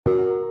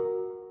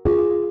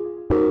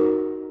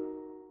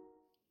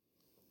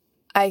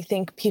I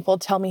think people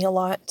tell me a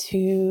lot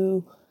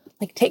to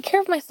like take care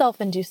of myself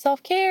and do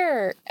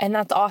self-care, and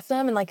that's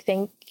awesome, and like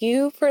thank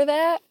you for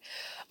that.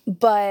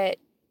 But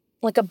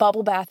like a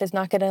bubble bath is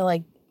not going to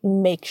like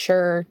make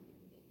sure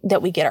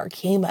that we get our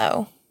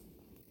chemo.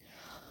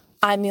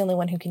 I'm the only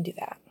one who can do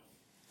that.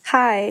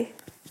 Hi,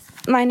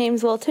 my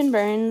name's Wilton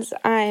Burns.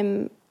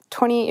 I'm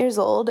 28 years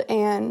old,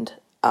 and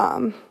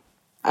I'm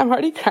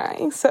already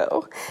crying,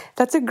 so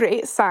that's a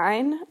great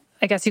sign.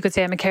 I guess you could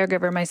say I'm a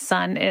caregiver. My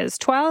son is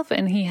 12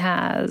 and he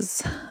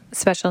has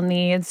special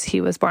needs. He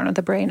was born with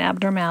a brain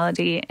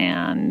abnormality,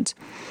 and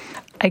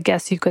I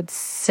guess you could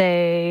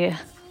say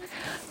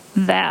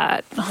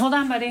that... Hold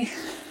on, buddy.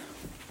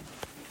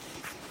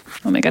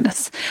 Oh my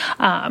goodness.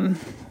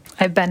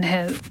 I've been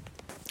his...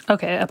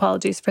 Okay,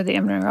 apologies for the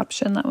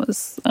interruption. That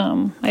was,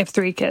 I have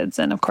 3 kids,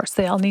 and of course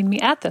they all need me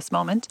at this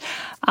moment.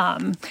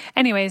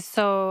 Anyways,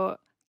 so...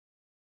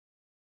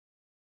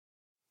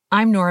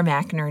 I'm Nora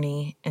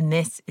McInerney, and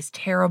this is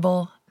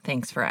Terrible,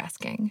 Thanks for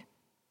Asking.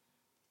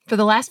 For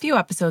the last few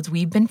episodes,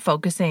 we've been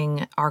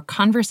focusing our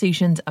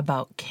conversations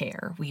about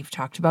care. We've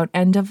talked about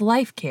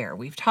end-of-life care.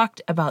 We've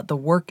talked about the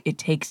work it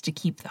takes to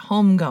keep the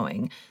home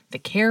going, the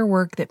care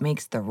work that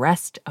makes the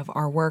rest of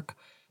our work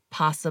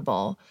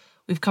possible.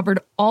 We've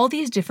covered all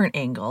these different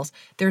angles.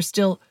 There's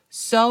still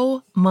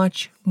so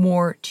much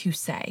more to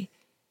say.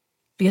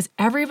 Because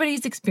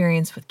everybody's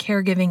experience with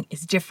caregiving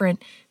is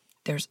different,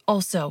 there's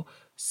also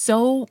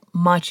so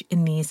much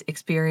in these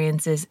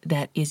experiences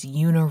that is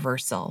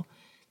universal,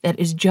 that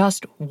is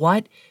just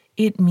what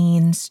it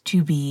means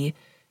to be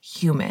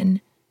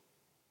human.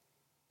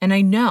 And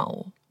I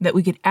know that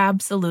we could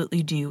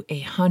absolutely do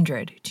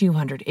 100,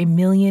 200, a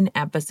million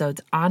episodes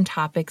on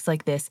topics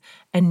like this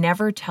and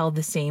never tell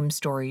the same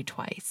story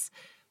twice.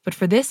 But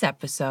for this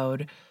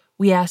episode,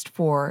 we asked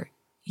for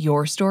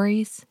your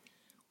stories.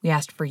 We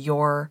asked for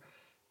your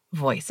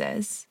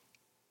voices.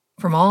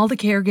 From all the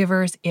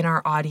caregivers in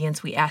our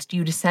audience, we asked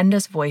you to send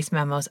us voice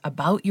memos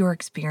about your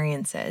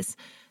experiences,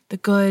 the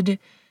good,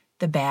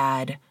 the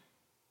bad,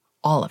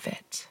 all of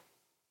it.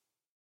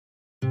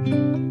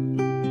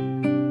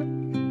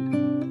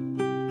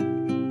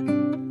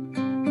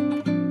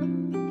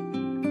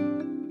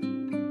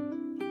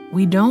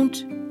 We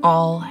don't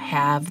all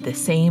have the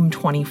same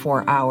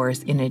 24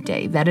 hours in a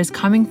day. That is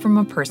coming from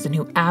a person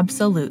who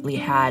absolutely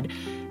had,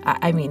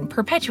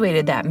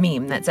 perpetuated that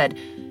meme that said,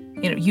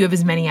 you have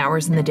as many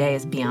hours in the day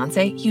as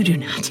Beyonce. You do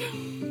not.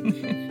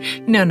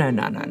 No.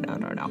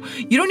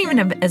 You don't even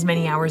have as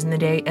many hours in the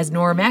day as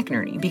Nora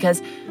McInerney,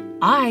 because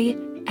I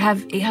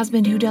have a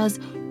husband who does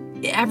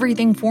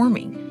everything for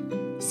me.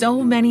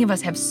 So many of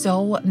us have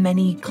so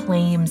many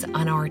claims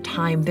on our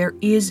time. There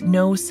is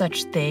no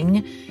such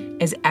thing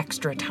as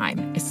extra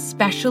time,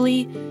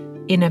 especially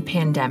in a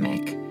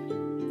pandemic.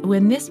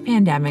 When this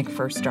pandemic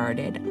first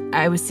started,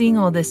 I was seeing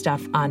all this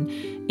stuff on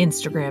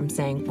Instagram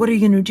saying, what are you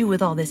going to do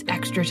with all this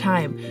extra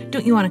time?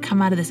 Don't you want to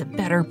come out of this a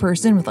better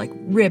person with like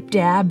ripped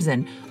abs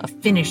and a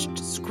finished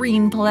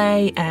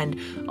screenplay and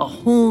a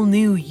whole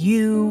new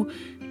you?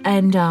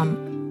 And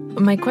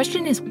my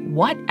question is,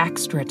 what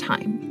extra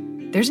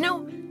time? There's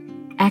no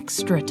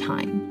extra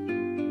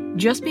time.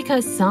 Just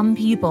because some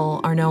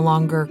people are no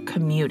longer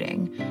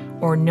commuting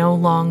or no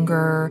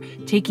longer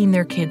taking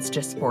their kids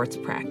to sports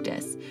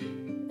practice,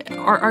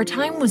 our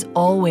time was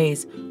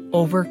always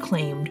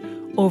overclaimed,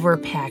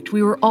 overpacked.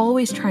 We were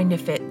always trying to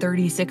fit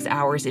 36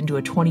 hours into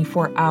a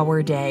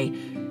 24-hour day.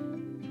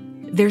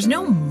 There's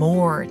no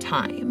more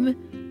time.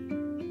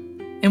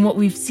 And what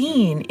we've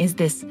seen is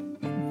this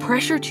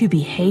pressure to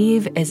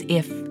behave as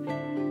if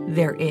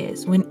there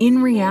is, when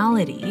in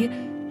reality,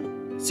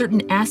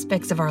 certain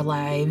aspects of our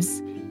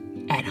lives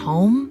at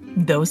home,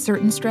 those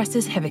certain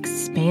stresses have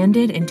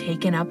expanded and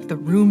taken up the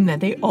room that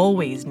they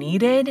always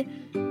needed.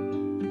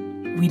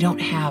 We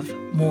don't have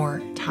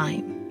more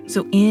time.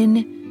 So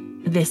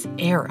in this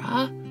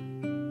era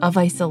of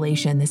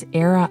isolation, this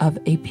era of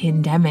a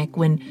pandemic,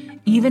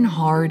 when even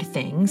hard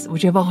things,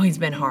 which have always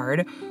been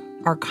hard,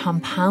 are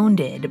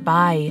compounded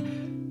by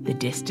the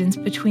distance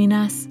between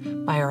us,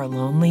 by our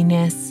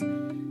loneliness,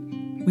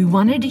 we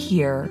wanted to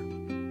hear,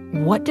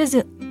 what does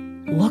it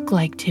look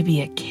like to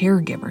be a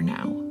caregiver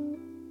now?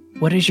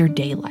 What is your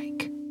day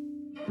like?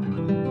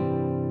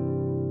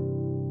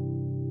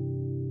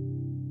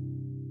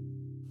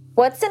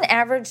 What's an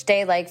average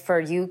day like for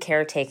you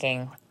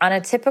caretaking? On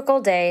a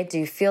typical day, do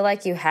you feel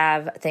like you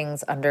have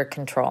things under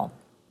control?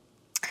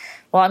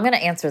 Well, I'm going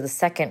to answer the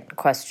second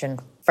question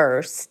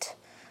first.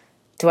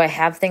 Do I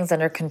have things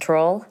under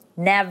control?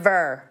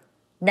 Never.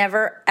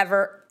 Never,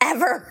 ever,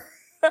 ever.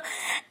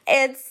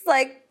 It's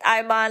like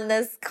I'm on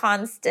this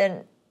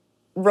constant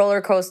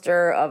roller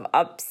coaster of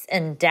ups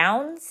and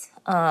downs.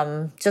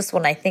 Just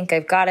when I think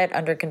I've got it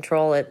under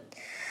control,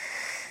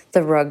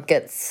 the rug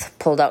gets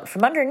pulled out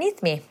from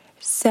underneath me.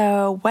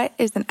 So what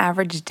is an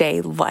average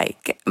day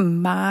like?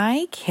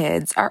 My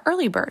kids are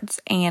early birds.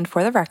 And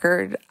for the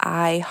record,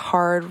 I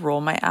hard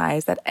roll my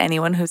eyes at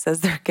anyone who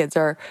says their kids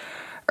are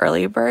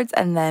early birds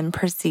and then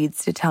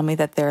proceeds to tell me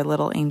that their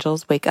little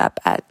angels wake up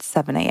at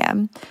 7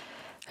 a.m.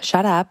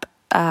 Shut up.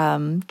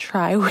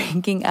 try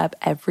waking up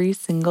every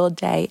single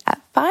day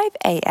at 5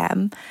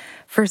 a.m.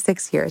 for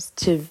 6 years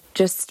to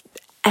just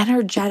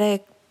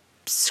energetic,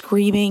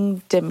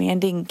 screaming,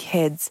 demanding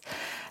kids.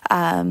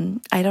 I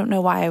don't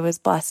know why I was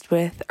blessed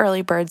with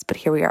early birds, but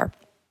here we are.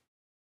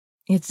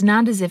 It's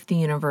not as if the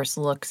universe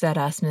looks at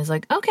us and is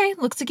like, okay,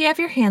 looks like you have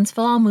your hands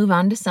full, I'll move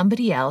on to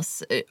somebody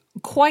else.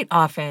 Quite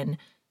often,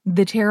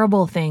 the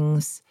terrible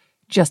things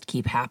just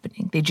keep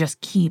happening. They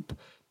just keep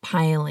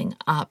piling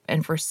up.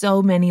 And for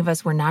so many of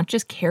us, we're not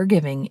just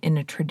caregiving in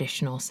a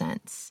traditional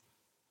sense.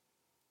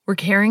 We're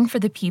caring for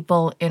the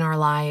people in our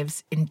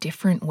lives in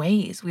different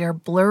ways. We are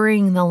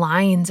blurring the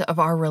lines of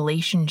our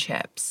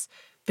relationships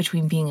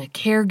between being a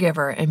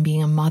caregiver and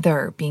being a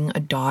mother, being a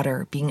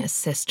daughter, being a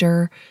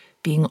sister,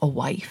 being a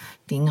wife,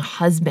 being a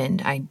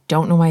husband. I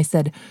don't know why I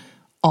said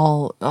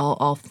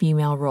all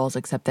female roles,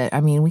 except that,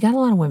 we got a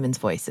lot of women's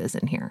voices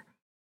in here.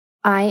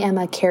 I am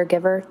a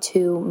caregiver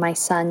to my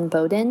son,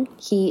 Bowden.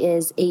 He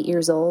is 8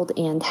 years old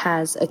and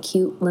has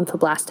acute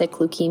lymphoblastic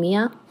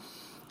leukemia.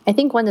 I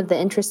think one of the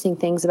interesting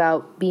things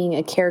about being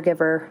a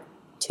caregiver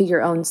to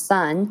your own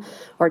son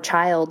or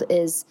child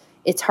is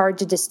it's hard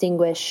to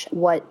distinguish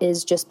what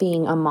is just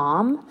being a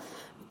mom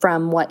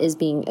from what is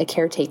being a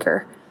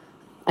caretaker.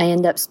 I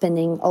end up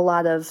spending a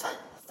lot of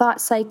thought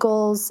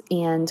cycles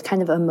and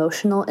kind of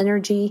emotional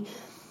energy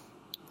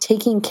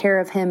taking care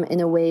of him in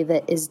a way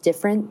that is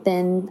different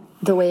than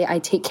the way I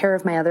take care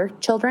of my other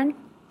children.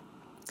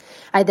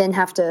 I then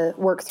have to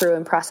work through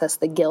and process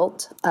the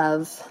guilt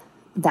of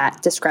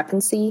that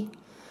discrepancy,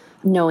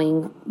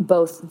 knowing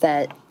both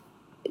that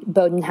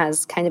Bowden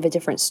has kind of a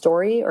different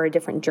story or a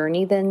different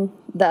journey than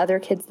the other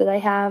kids that I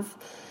have,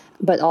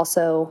 but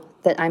also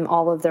that I'm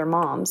all of their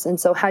moms. And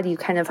so how do you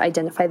kind of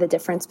identify the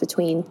difference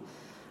between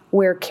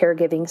where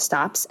caregiving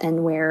stops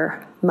and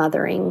where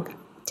mothering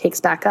takes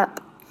back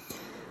up?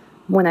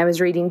 When I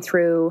was reading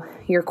through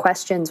your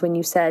questions, when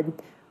you said,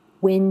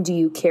 when do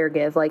you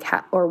caregive,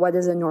 or what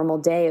does a normal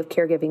day of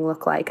caregiving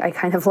look like? I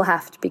kind of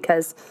laughed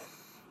because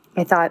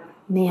I thought,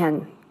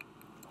 man,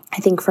 I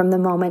think from the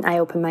moment I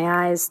open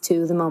my eyes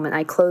to the moment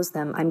I close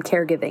them, I'm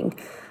caregiving.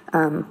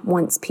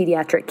 Once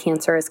pediatric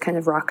cancer has kind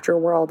of rocked your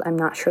world, I'm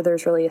not sure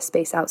there's really a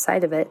space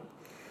outside of it.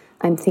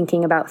 I'm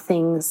thinking about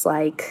things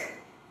like,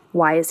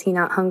 why is he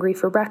not hungry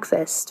for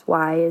breakfast?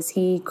 Why is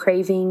he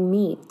craving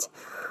meat?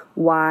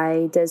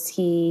 Why does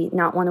he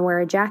not want to wear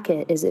a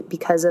jacket? Is it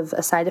because of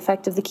a side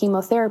effect of the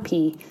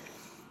chemotherapy?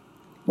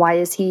 Why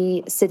is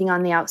he sitting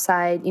on the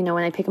outside?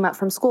 When I pick him up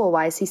from school,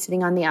 why is he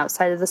sitting on the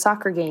outside of the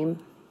soccer game?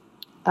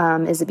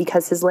 Is it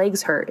because his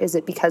legs hurt? Is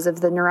it because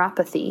of the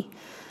neuropathy?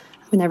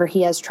 Whenever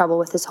he has trouble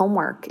with his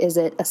homework, is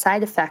it a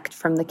side effect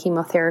from the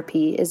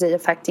chemotherapy? Is it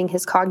affecting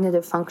his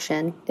cognitive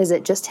function? Is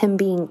it just him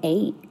being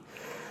 8?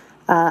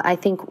 I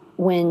think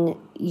when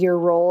your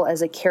role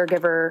as a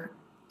caregiver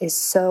is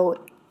so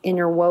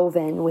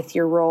interwoven with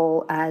your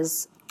role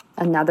as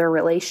another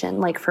relation,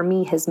 like for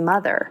me, his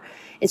mother,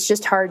 it's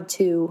just hard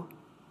to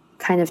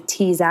kind of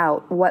tease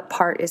out what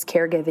part is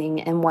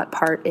caregiving and what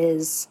part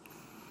is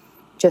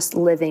just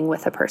living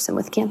with a person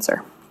with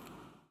cancer.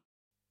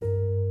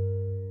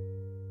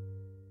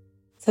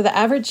 So the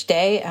average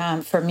day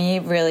for me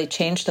really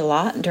changed a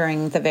lot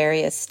during the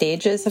various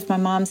stages of my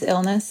mom's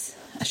illness.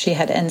 She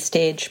had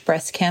end-stage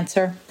breast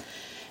cancer.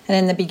 And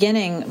in the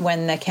beginning,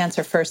 when the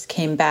cancer first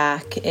came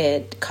back,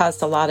 it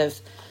caused a lot of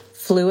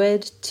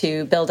fluid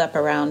to build up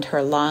around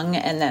her lung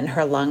and then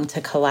her lung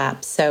to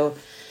collapse. So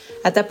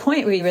at that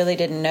point, we really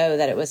didn't know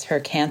that it was her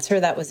cancer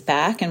that was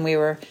back, and we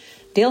were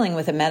dealing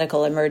with a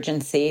medical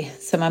emergency.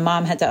 So my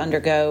mom had to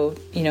undergo,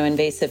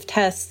 invasive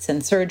tests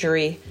and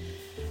surgery.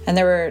 And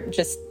there were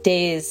just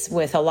days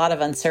with a lot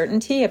of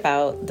uncertainty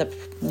about the,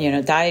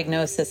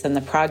 diagnosis and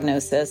the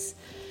prognosis.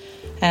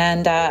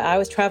 And I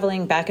was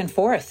traveling back and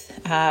forth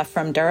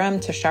from Durham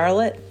to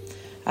Charlotte,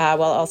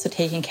 while also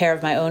taking care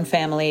of my own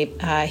family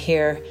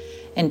here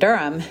in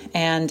Durham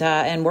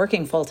and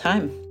working full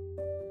time.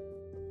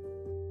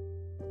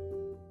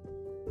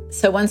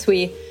 So once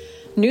we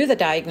knew the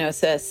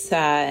diagnosis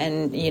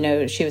and,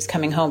 she was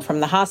coming home from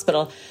the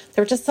hospital,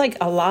 there were just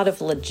a lot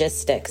of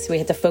logistics. We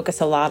had to focus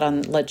a lot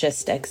on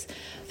logistics.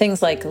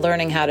 Things like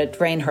learning how to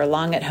drain her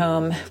lung at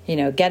home,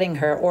 getting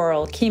her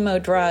oral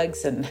chemo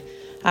drugs. And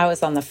I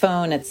was on the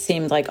phone, it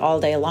seemed like all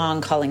day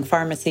long, calling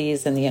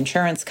pharmacies and the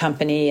insurance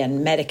company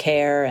and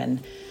Medicare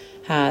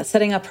and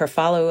setting up her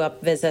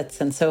follow-up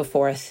visits and so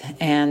forth.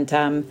 And,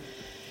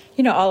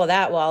 all of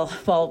that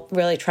while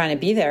really trying to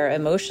be there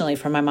emotionally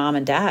for my mom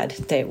and dad.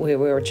 We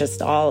were just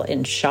all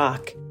in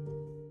shock.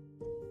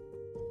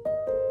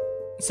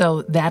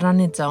 So that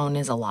on its own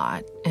is a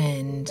lot.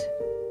 And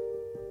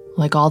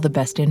like all the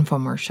best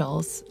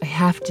infomercials, I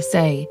have to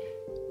say,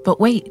 but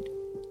wait,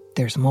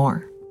 there's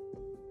more.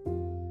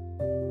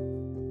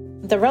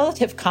 The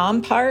relative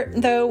calm part,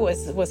 though,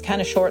 was kind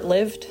of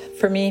short-lived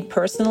for me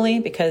personally,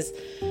 because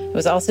it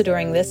was also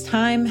during this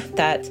time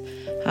that,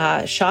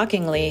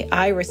 shockingly,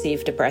 I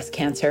received a breast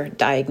cancer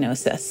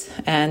diagnosis.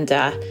 And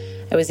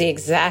it was the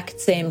exact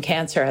same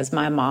cancer as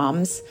my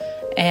mom's.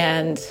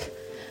 And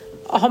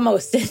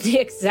almost in the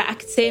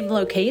exact same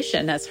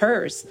location as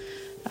hers.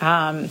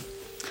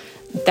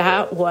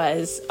 That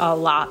was a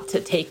lot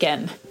to take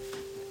in.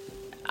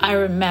 I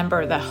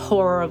remember the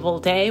horrible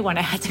day when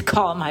I had to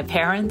call my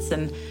parents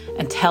and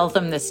tell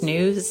them this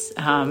news.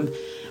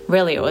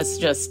 Really, it was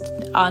just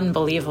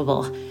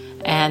unbelievable.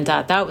 And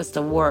that was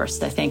the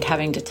worst, I think,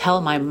 having to tell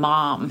my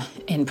mom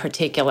in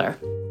particular.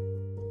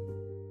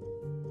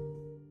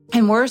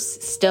 And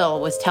worse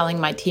still was telling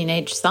my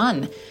teenage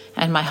son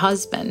and my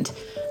husband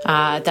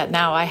that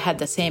now I had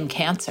the same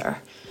cancer.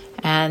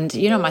 And,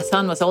 my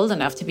son was old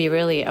enough to be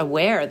really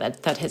aware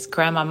that his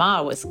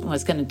grandmama was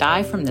going to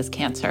die from this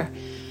cancer.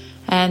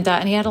 And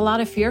he had a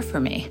lot of fear for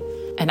me.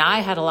 And I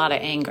had a lot of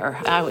anger.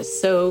 I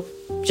was so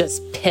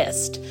just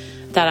pissed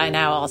that I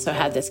now also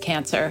had this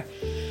cancer.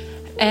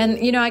 And,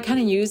 I kind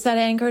of used that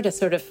anger to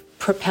sort of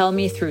propel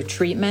me through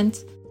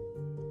treatment.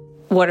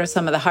 What are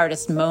some of the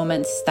hardest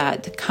moments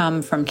that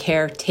come from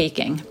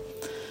caretaking?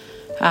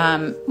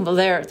 Well,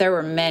 there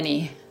were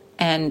many.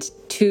 And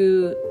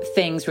two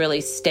things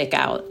really stick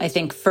out. I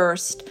think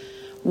first,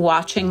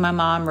 watching my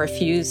mom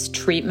refuse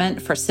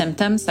treatment for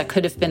symptoms that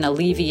could have been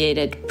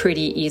alleviated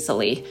pretty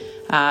easily.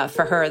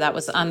 For her, that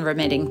was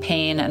unremitting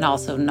pain and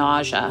also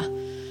nausea.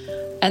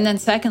 And then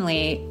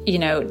secondly,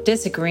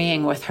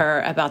 disagreeing with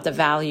her about the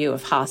value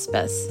of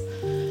hospice.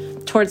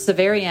 Towards the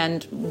very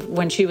end,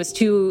 when she was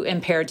too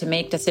impaired to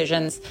make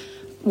decisions,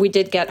 we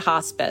did get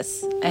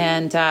hospice.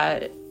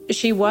 And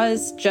she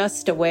was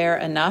just aware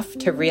enough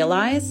to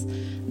realize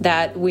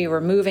that we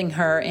were moving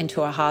her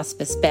into a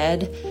hospice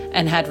bed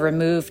and had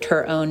removed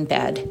her own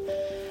bed.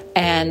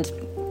 And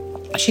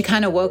she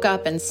kind of woke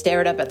up and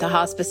stared up at the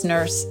hospice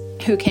nurse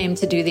who came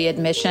to do the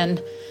admission.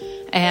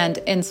 And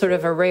in sort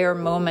of a rare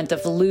moment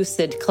of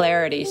lucid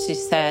clarity, she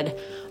said,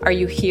 "Are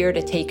you here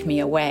to take me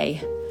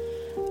away?"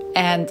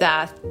 And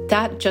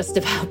that just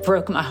about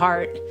broke my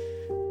heart.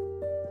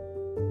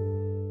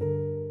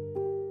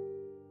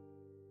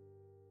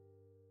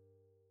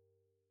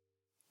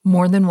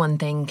 More than one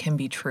thing can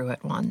be true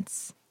at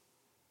once.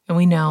 And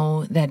we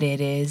know that it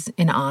is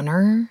an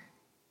honor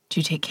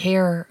to take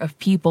care of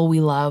people we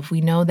love. We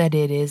know that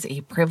it is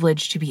a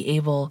privilege to be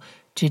able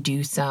to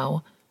do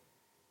so.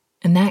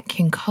 And that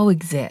can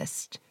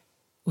coexist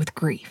with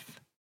grief.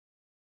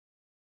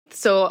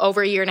 So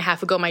over a year and a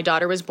half ago, my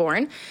daughter was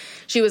born.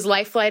 She was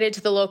life-flighted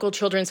to the local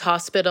children's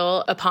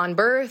hospital upon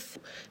birth.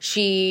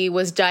 She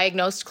was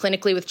diagnosed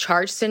clinically with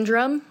CHARGE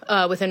syndrome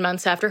within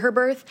months after her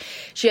birth.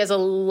 She has a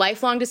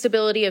lifelong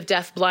disability of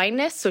deaf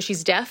blindness, so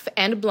she's deaf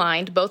and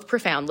blind, both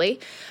profoundly.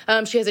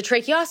 She has a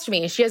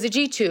tracheostomy. She has a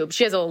G-tube.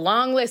 She has a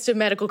long list of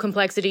medical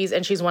complexities,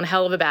 and she's one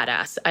hell of a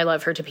badass. I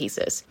love her to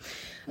pieces.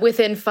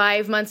 Within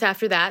 5 months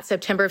after that,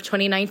 September of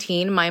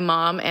 2019, my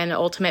mom and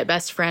ultimate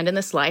best friend in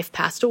this life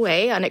passed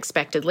away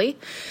unexpectedly.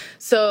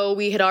 So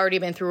we had already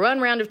been through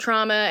one round of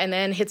trauma and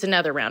then hits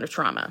another round of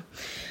trauma.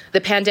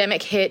 The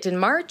pandemic hit in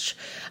March.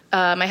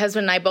 My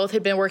husband and I both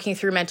had been working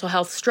through mental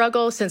health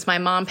struggle since my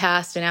mom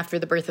passed and after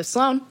the birth of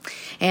Sloan.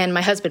 And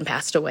my husband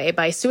passed away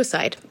by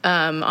suicide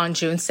on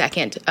June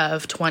 2nd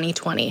of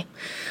 2020.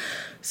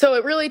 So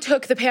it really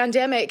took the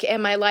pandemic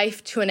and my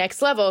life to a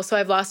next level. So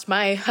I've lost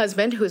my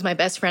husband, who was my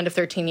best friend of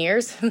 13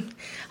 years,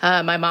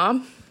 my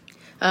mom,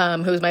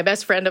 who was my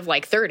best friend of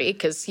like 30,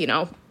 because,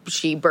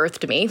 she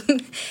birthed me.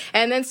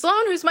 And then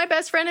Sloan, who's my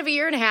best friend of a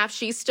year and a half.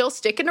 She's still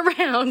sticking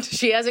around.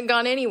 She hasn't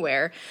gone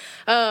anywhere.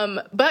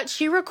 But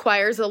she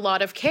requires a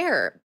lot of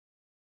care.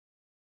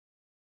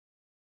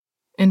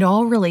 And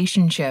all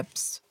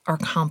relationships are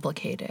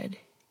complicated.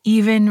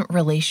 Even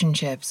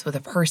relationships with a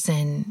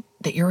person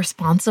that you're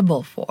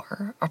responsible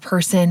for, a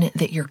person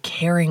that you're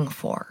caring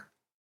for.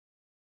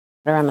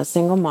 I'm a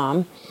single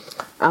mom,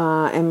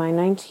 and my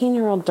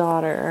 19-year-old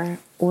daughter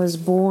was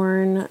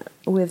born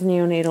with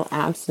neonatal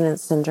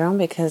abstinence syndrome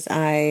because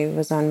I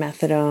was on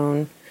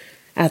methadone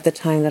at the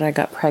time that I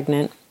got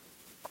pregnant.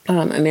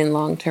 I'm in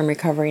long-term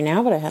recovery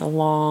now, but I had a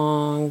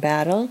long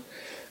battle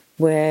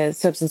with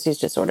substance use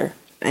disorder.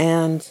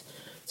 And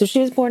so she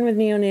was born with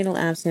neonatal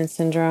abstinence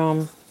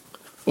syndrome.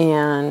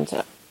 And,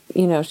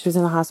 she was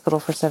in the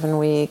hospital for 7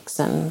 weeks,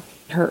 and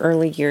her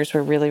early years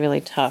were really, really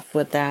tough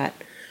with that.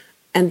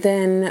 And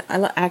then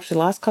I actually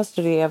lost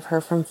custody of her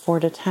from 4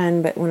 to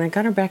 10, but when I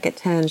got her back at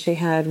 10, she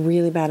had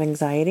really bad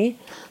anxiety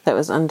that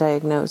was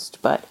undiagnosed,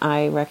 but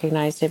I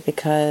recognized it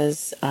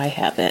because I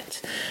have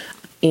it.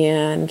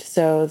 And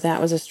so that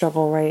was a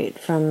struggle right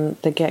from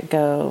the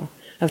get-go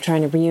of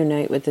trying to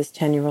reunite with this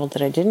 10-year-old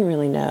that I didn't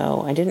really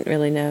know. I didn't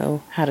really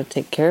know how to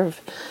take care of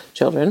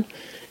children.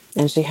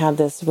 And she had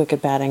this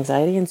wicked bad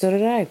anxiety, and so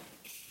did I.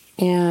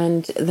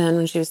 And then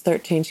when she was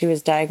 13, she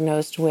was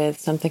diagnosed with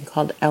something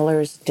called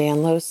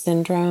Ehlers-Danlos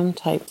syndrome,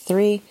 type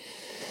 3,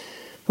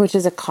 which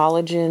is a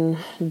collagen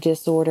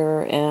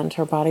disorder, and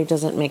her body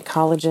doesn't make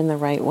collagen the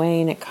right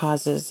way, and it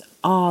causes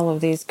all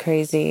of these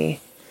crazy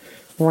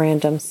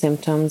random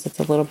symptoms. It's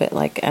a little bit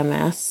like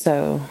MS,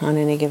 so on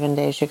any given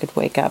day, she could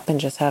wake up and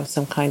just have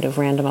some kind of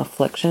random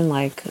affliction,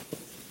 like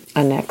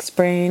a neck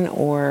sprain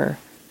or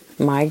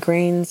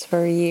migraines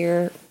for a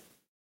year.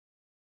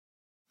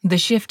 The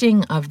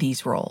shifting of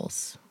these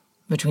roles,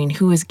 between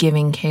who is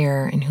giving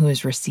care and who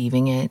is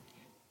receiving it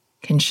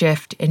can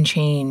shift and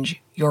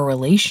change your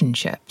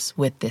relationships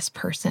with this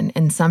person.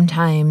 And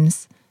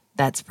sometimes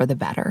that's for the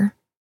better.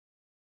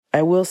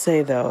 I will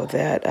say, though,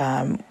 that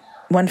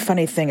one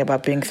funny thing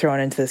about being thrown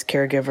into this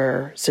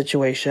caregiver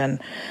situation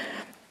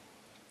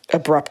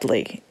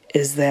abruptly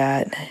is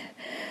that,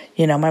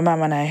 my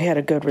mom and I had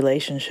a good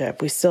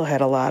relationship. We still had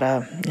a lot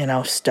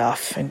of,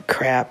 stuff and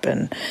crap.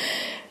 And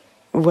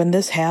when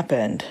this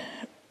happened,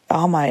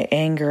 all my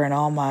anger and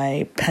all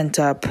my pent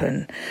up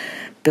and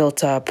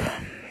built up,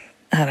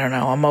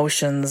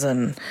 emotions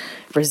and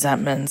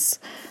resentments,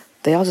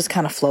 they all just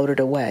kind of floated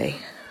away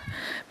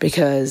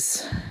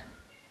because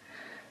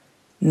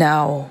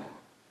now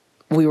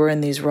we were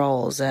in these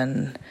roles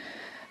and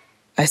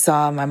I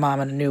saw my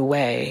mom in a new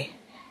way.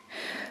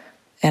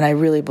 And I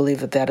really believe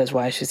that is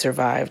why she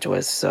survived,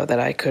 was so that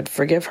I could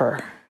forgive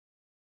her.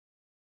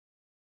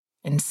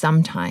 And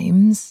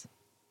sometimes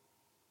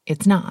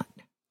it's not.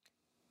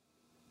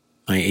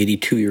 My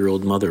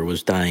 82-year-old mother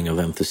was dying of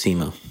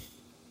emphysema.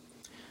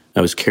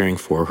 I was caring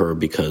for her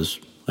because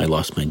I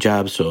lost my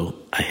job, so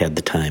I had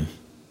the time.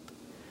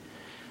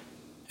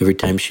 Every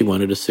time she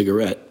wanted a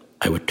cigarette,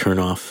 I would turn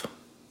off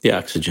the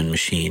oxygen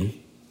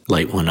machine,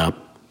 light one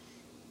up,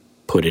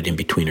 put it in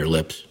between her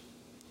lips.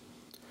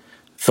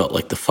 Felt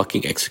like the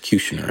fucking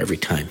executioner every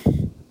time.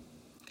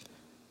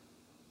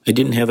 I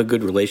didn't have a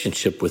good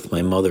relationship with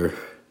my mother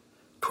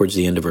towards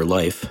the end of her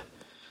life,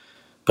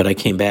 but I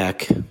came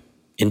back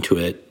into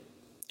it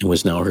and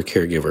was now her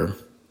caregiver.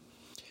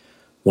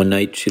 One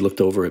night she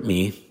looked over at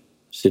me,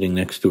 sitting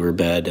next to her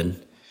bed,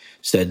 and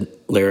said,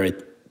 "Larry, I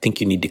think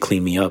you need to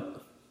clean me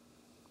up."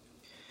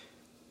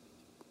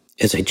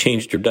 As I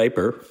changed her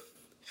diaper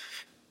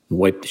and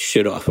wiped the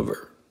shit off of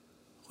her,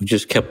 we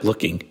just kept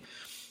looking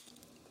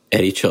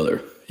at each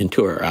other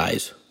into our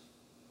eyes.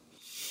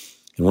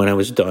 And when I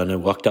was done, I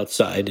walked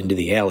outside into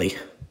the alley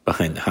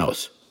behind the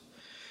house.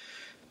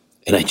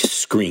 And I just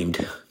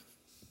screamed.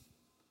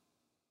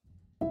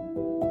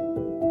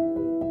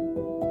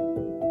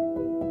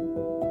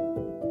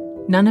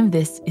 None of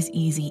this is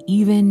easy,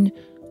 even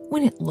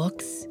when it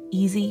looks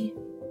easy,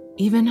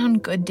 even on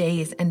good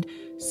days. And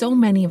so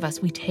many of us,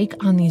 we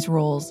take on these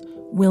roles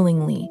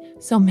willingly.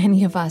 So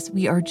many of us,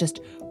 we are just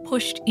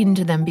pushed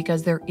into them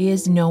because there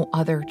is no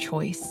other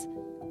choice.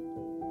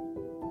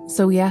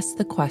 So we ask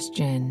the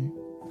question,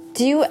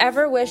 do you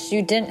ever wish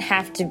you didn't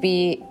have to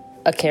be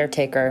a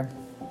caretaker?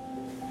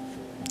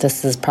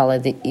 This is probably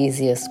the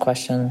easiest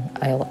question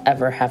I'll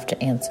ever have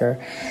to answer.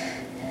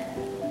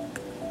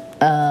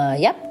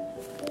 Yep.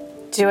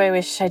 Do I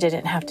wish I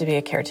didn't have to be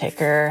a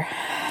caretaker?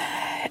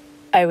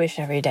 I wish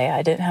every day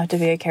I didn't have to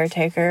be a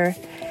caretaker.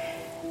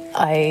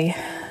 I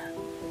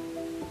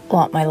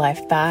want my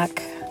life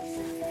back.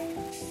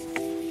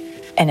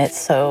 And it's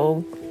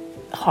so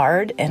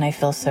hard, and I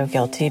feel so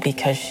guilty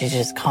because she's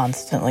just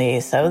constantly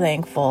so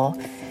thankful.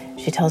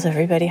 She tells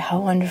everybody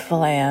how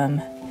wonderful I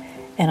am,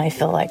 and I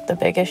feel like the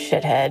biggest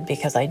shithead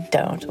because I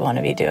don't want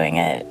to be doing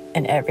it.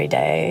 And every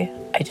day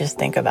I just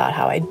think about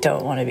how I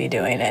don't want to be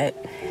doing it.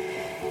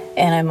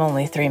 And I'm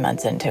only 3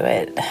 months into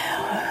it,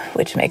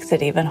 which makes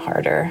it even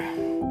harder.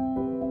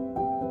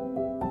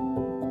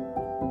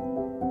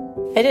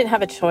 I didn't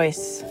have a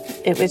choice.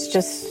 It was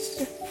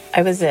just,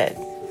 I was it.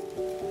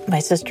 My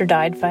sister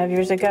died 5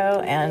 years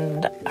ago,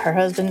 and her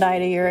husband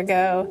died a year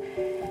ago.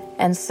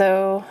 And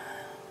so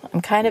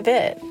I'm kind of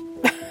it.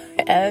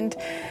 And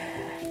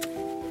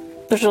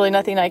there's really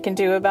nothing I can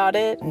do about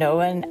it. No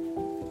one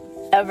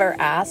ever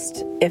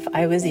asked if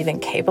I was even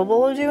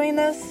capable of doing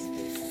this.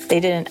 They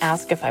didn't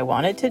ask if I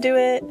wanted to do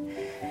it.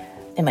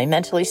 Am I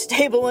mentally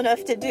stable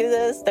enough to do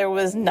this? There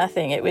was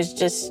nothing. It was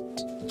just,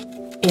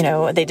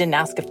 they didn't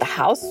ask if the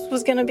house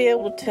was going to be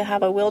able to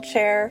have a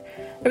wheelchair.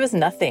 There was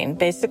nothing.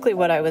 Basically,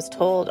 what I was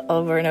told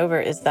over and over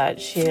is that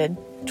she had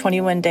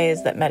 21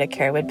 days that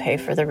Medicare would pay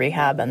for the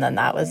rehab, and then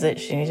that was it.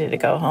 She needed to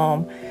go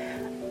home.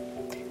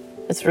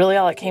 That's really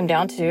all it came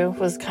down to,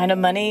 was kind of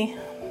money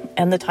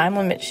and the time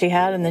limit she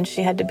had, and then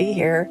she had to be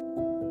here.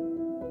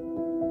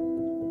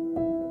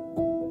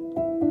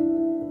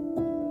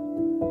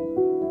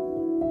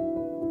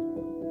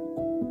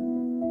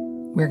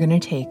 We're going to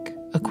take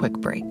a quick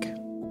break.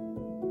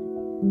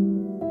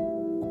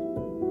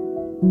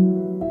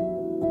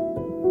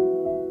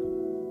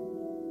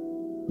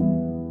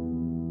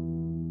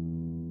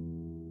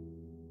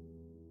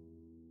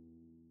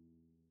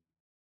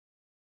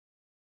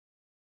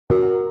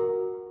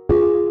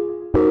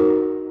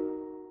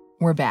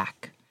 We're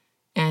back.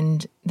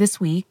 And this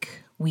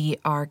week, we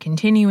are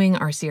continuing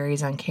our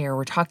series on care.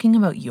 We're talking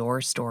about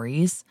your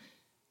stories.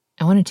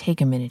 I want to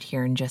take a minute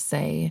here and just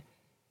say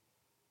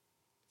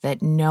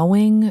that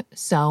knowing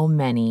so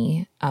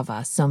many of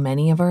us, so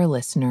many of our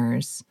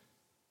listeners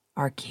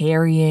are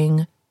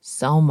carrying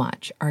so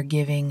much, are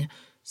giving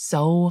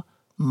so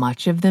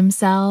much of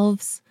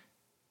themselves,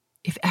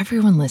 if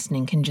everyone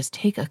listening can just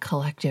take a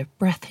collective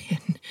breath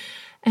in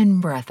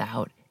and breath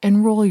out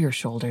and roll your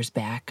shoulders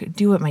back,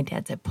 do what my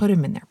dad said, put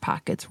them in their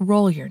pockets,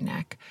 roll your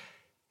neck.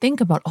 Think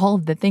about all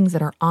of the things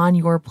that are on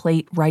your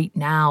plate right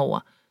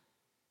now.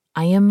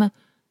 I am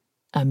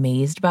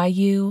amazed by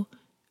you.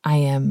 I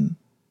am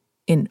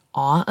in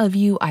awe of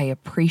you. I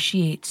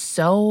appreciate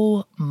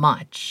so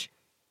much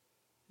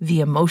the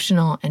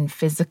emotional and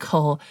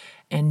physical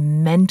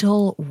and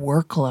mental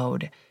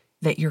workload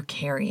that you're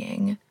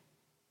carrying.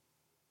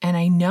 And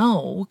I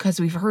know, because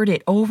we've heard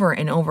it over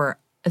and over,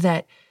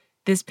 that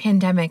this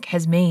pandemic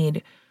has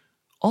made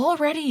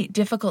already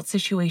difficult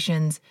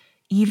situations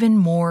even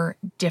more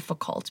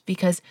difficult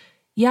because,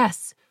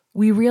 yes,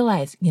 we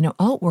realize,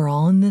 we're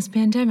all in this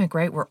pandemic,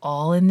 right? We're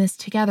all in this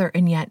together.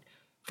 And yet,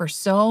 for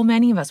so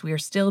many of us, we are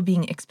still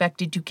being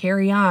expected to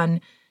carry on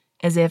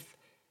as if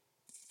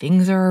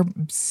things are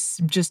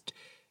just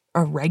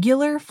a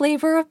regular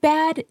flavor of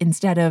bad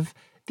instead of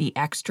the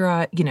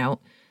extra,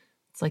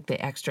 it's like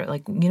the extra,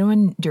 like,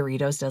 when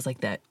Doritos does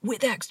like that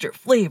with extra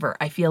flavor.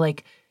 I feel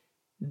like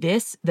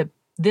this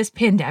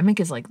pandemic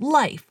is like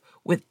life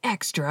with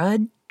extra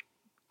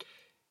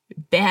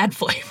bad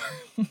flavor.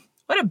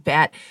 What a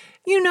bad,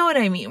 you know what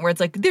I mean? Where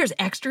it's like, there's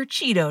extra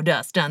Cheeto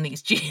dust on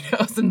these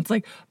Cheetos. And it's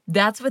like,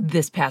 that's what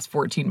this past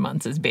 14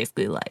 months is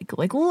basically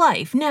like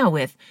life now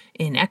with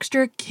an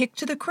extra kick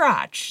to the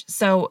crotch.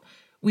 So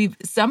we've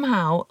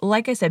somehow,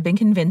 like I said, been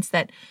convinced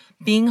that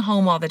being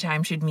home all the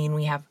time should mean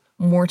we have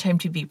more time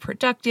to be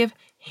productive.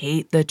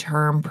 Hate the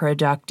term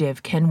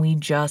productive. Can we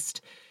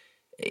just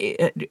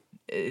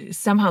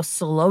somehow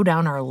slow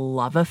down our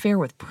love affair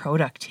with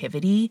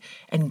productivity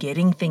and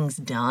getting things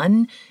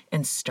done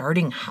and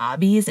starting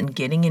hobbies and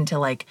getting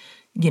into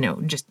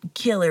just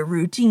killer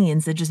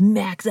routines that just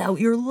max out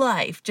your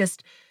life?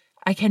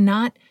 I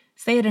cannot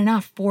say it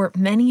enough. For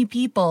many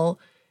people,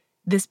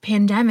 this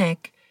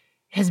pandemic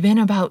has been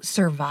about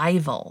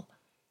survival.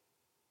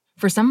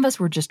 For some of us,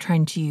 we're just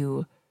trying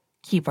to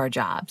keep our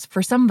jobs.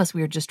 For some of us,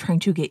 we are just trying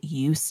to get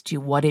used to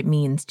what it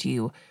means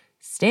to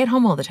stay at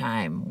home all the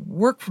time,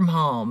 work from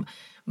home.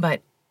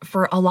 But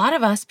for a lot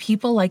of us,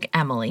 people like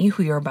Emily,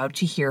 who you're about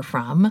to hear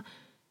from,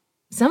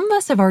 some of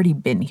us have already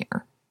been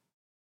here.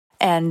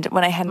 And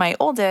when I had my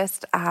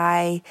oldest,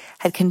 I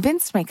had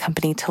convinced my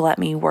company to let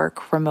me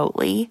work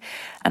remotely.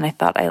 And I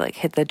thought I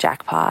hit the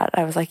jackpot.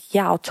 I was like,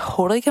 yeah, I'll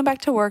totally come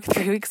back to work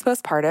 3 weeks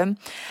postpartum.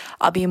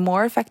 I'll be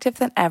more effective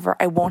than ever.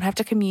 I won't have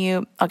to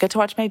commute. I'll get to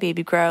watch my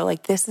baby grow.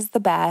 This is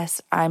the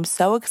best. I'm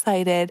so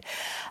excited.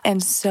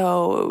 And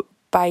so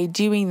by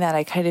doing that,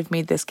 I kind of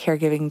made this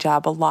caregiving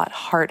job a lot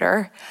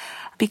harder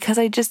because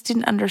I just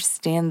didn't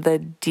understand the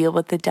deal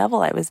with the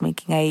devil I was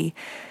making. I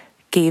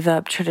gave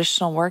up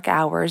traditional work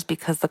hours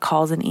because the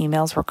calls and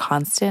emails were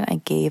constant.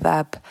 I gave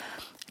up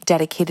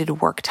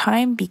dedicated work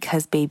time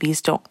because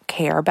babies don't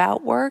care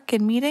about work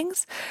and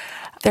meetings.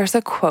 There's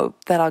a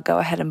quote that I'll go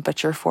ahead and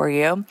butcher for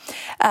you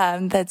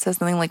that says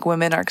something like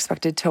women are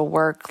expected to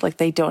work like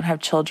they don't have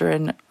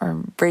children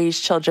or raise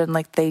children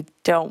like they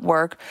don't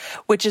work,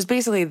 which is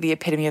basically the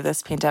epitome of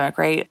this pandemic,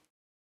 right?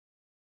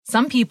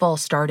 Some people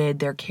started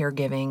their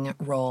caregiving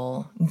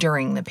role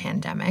during the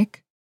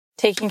pandemic.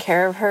 Taking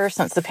care of her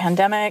since the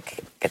pandemic.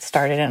 It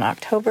started in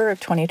October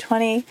of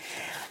 2020.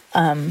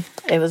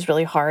 It was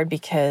really hard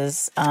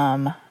because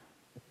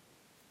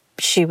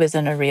she was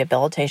in a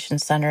rehabilitation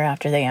center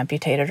after they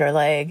amputated her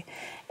leg,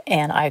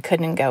 and I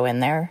couldn't go in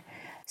there.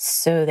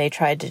 So they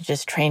tried to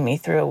just train me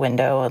through a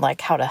window,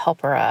 how to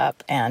help her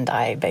up, and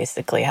I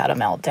basically had a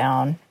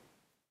meltdown.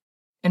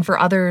 And for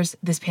others,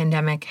 this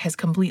pandemic has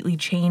completely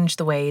changed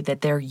the way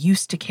that they're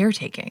used to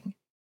caretaking.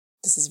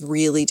 This is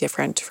really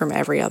different from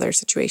every other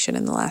situation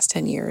in the last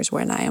 10 years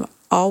when I am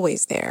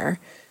always there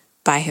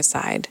by his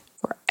side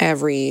for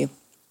every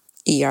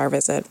ER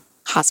visit,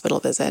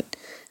 hospital visit,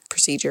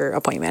 procedure,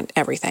 appointment,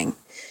 everything.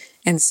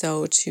 And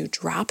so to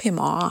drop him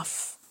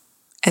off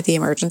at the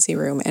emergency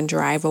room and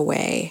drive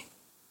away,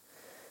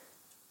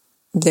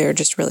 there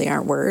just really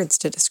aren't words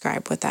to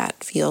describe what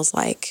that feels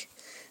like.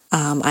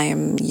 I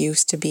am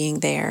used to being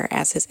there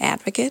as his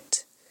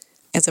advocate,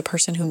 as a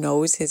person who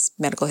knows his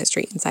medical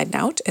history inside and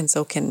out, and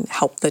so can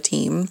help the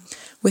team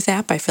with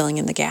that by filling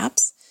in the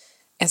gaps.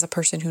 As a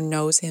person who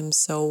knows him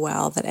so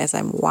well that as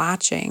I'm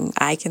watching,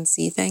 I can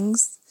see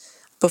things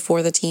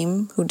before the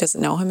team who doesn't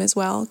know him as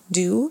well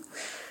do.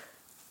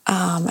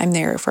 I'm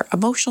there for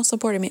emotional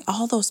support.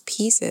 All those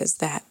pieces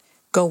that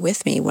go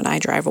with me when I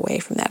drive away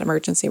from that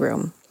emergency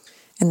room.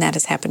 And that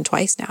has happened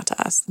twice now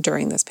to us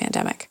during this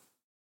pandemic.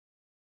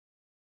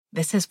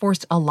 This has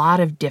forced a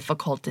lot of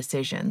difficult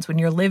decisions. When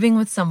you're living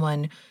with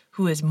someone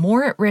who is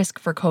more at risk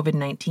for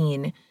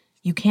COVID-19,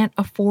 you can't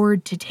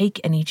afford to take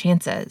any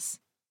chances.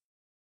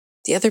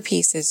 The other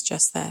piece is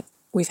just that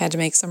we've had to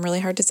make some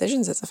really hard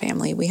decisions as a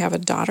family. We have a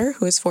daughter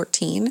who is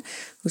 14,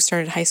 who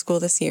started high school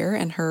this year,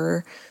 and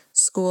her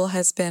school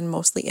has been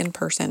mostly in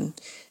person.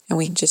 And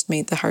we just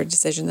made the hard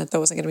decision that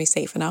wasn't going to be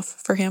safe enough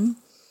for him.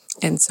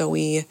 And so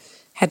we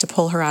had to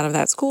pull her out of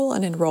that school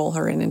and enroll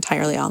her in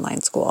entirely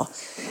online school,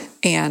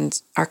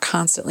 and are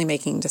constantly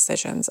making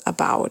decisions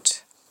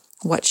about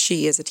what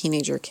she as a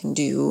teenager can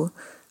do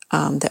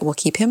that will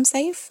keep him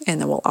safe and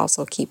that will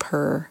also keep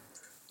her,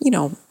 in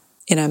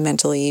a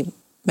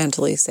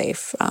mentally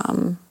safe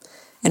and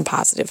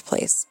positive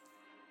place.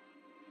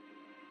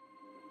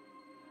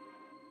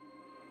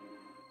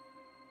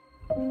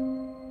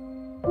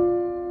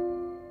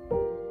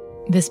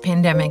 This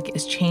pandemic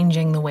is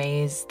changing the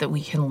ways that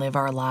we can live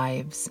our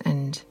lives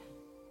and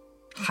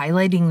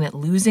highlighting that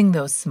losing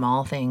those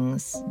small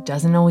things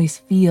doesn't always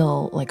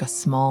feel like a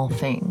small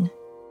thing.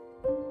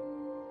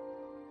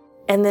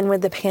 And then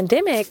with the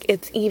pandemic,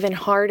 it's even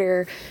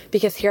harder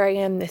because here I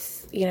am,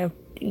 this,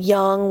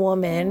 young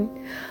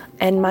woman,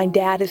 and my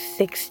dad is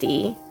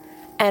 60,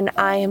 and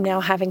I am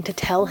now having to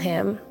tell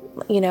him,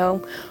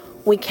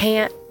 we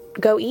can't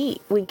go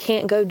eat. We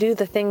can't go do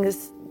the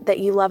things that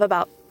you love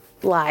about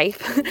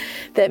life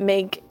that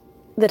make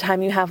the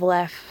time you have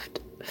left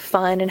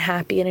fun and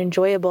happy and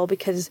enjoyable,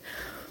 because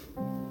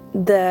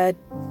the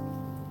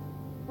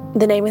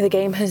name of the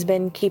game has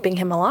been keeping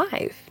him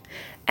alive.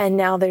 And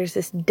now there's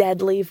this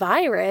deadly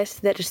virus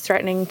that is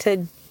threatening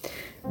to,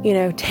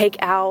 take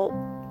out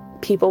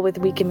people with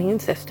weak immune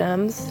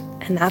systems,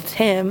 and that's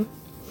him.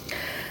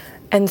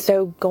 And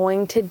so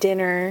going to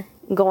dinner,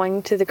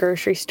 going to the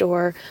grocery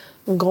store,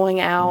 going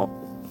out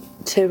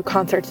to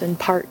concerts and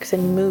parks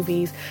and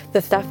movies,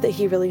 the stuff that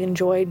he really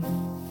enjoyed,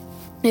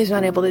 he's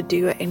not able to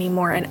do it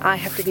anymore. And I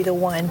have to be the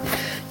one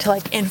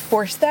to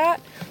enforce that.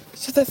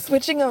 So the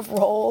switching of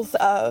roles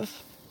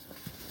of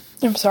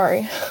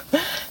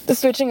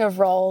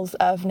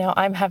now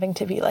I'm having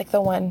to be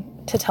the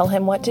one to tell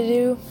him what to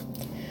do.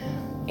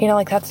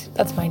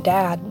 That's my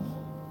dad.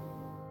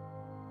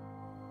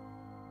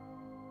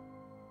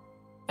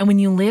 And when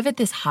you live at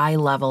this high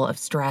level of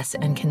stress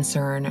and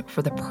concern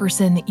for the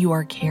person that you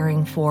are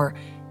caring for,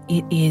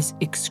 it is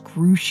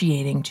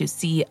excruciating to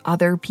see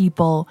other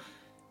people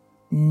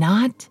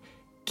not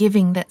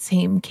giving that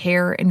same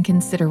care and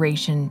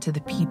consideration to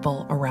the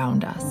people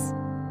around us.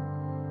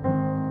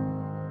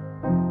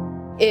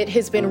 It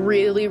has been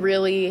really,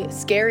 really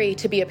scary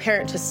to be a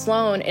parent to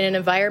Sloan in an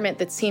environment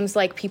that seems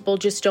like people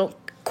just don't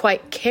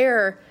quite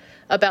care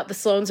about the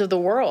Sloans of the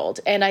world.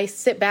 And I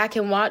sit back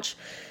and watch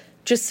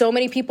just so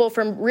many people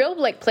from real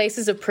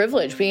places of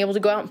privilege being able to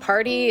go out and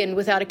party and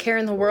without a care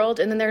in the world.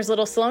 And then there's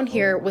little Sloan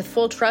here with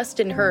full trust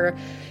in her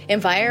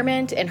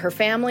environment and her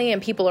family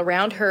and people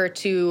around her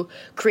to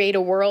create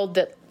a world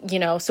that,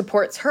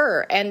 supports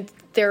her. And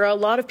there are a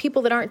lot of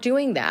people that aren't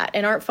doing that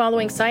and aren't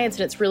following science,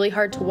 and it's really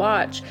hard to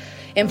watch.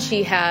 And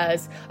she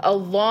has a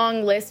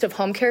long list of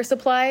home care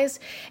supplies,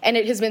 and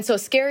it has been so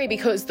scary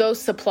because those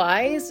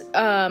supplies,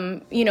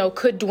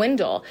 could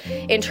dwindle.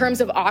 In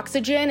terms of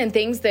oxygen and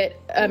things that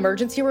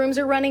emergency rooms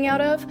are running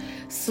out of,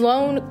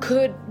 Sloan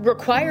could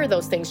require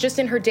those things just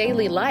in her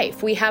daily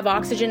life. We have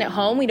oxygen at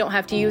home. We don't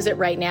have to use it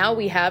right now.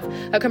 We have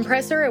a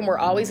compressor, and we're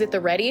always at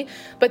the ready.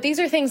 But these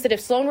are things that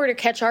if Sloan were to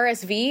catch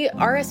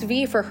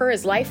RSV for her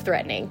is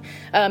life-threatening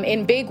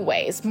in big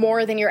ways,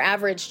 more than your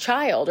average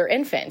child or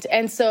infant.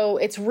 And so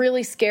it's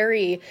really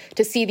scary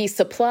to see these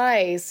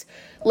supplies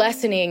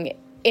lessening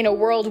in a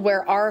world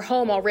where our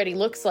home already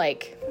looks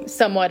like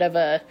somewhat of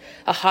a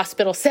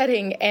hospital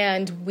setting.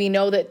 And we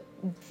know that,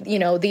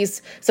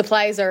 these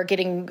supplies are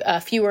getting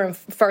fewer and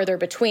further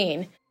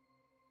between.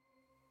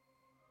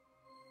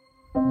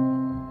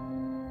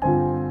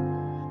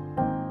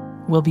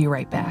 We'll be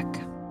right back.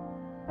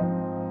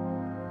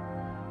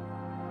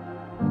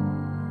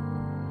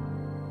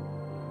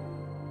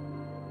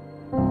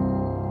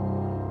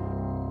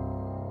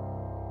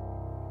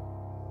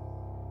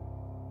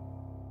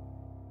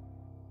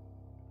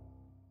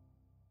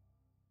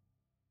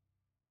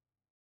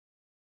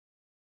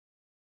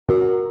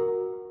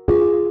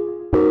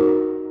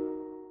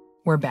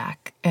 We're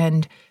back,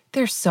 and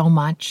there's so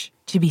much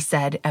to be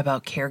said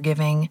about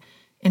caregiving,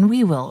 and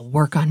we will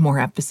work on more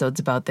episodes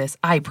about this,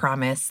 I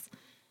promise,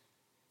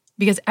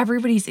 because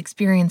everybody's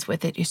experience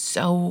with it is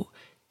so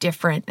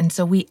different. And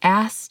so we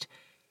asked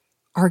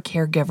our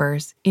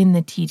caregivers in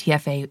the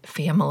TTFA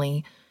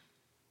family,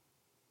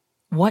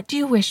 what do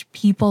you wish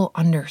people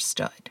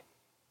understood?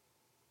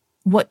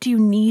 What do you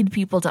need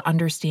people to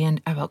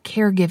understand about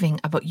caregiving,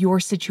 about your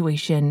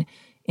situation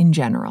in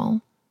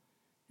general?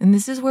 And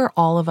this is where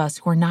all of us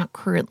who are not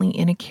currently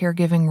in a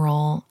caregiving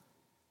role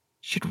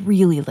should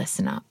really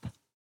listen up.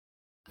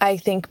 I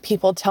think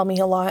people tell me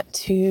a lot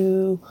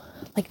to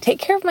take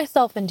care of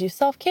myself and do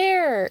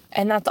self-care.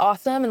 And that's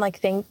awesome. And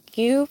thank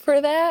you for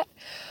that.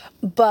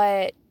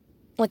 But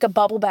a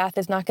bubble bath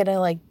is not going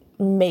to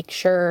make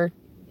sure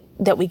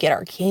that we get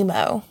our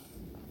chemo.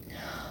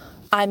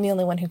 I'm the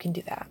only one who can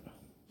do that.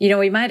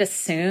 We might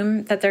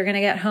assume that they're going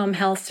to get home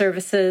health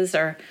services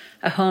or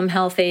a home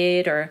health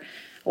aide or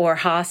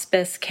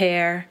hospice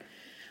care,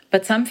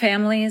 but some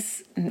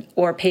families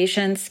or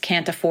patients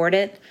can't afford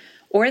it,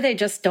 or they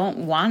just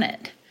don't want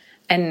it.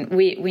 And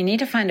we need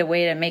to find a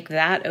way to make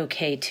that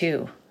okay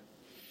too.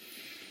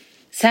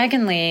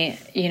 Secondly,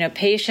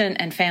 patient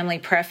and family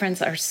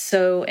preference are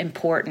so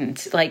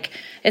important.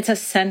 It's a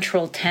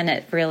central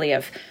tenet really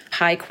of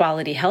high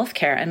quality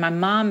healthcare. And my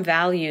mom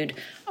valued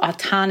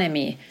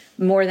autonomy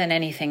more than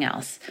anything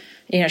else.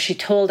 She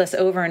told us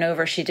over and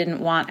over she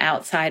didn't want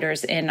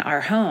outsiders in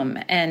our home.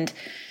 And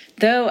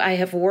though I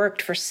have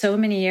worked for so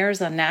many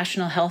years on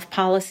national health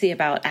policy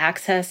about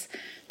access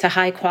to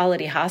high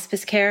quality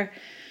hospice care,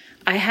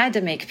 I had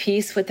to make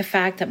peace with the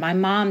fact that my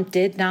mom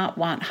did not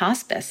want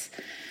hospice,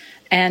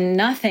 and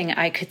nothing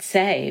I could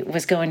say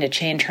was going to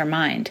change her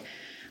mind.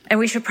 And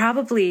we should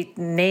probably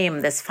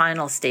name this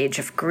final stage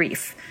of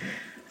grief.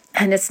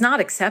 And it's not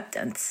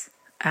acceptance.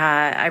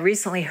 I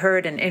recently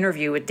heard an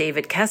interview with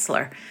David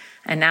Kessler,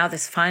 and now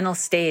this final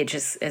stage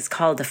is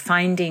called the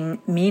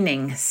finding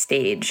meaning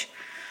stage.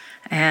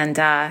 And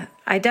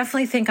I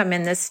definitely think I'm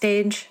in this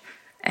stage,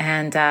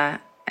 and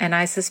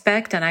I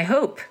suspect and I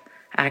hope,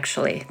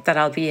 actually, that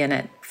I'll be in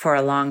it for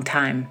a long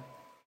time.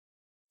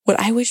 What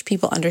I wish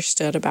people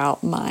understood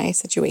about my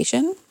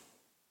situation,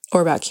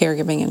 or about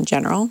caregiving in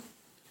general,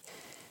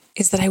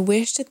 is that I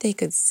wish that they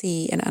could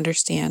see and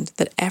understand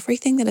that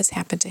everything that has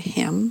happened to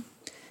him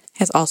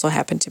has also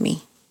happened to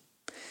me.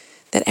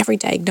 That every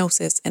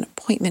diagnosis and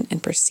appointment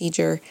and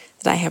procedure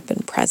that I have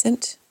been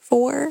present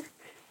for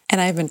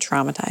and I've been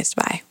traumatized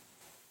by.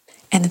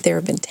 And that there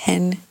have been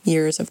 10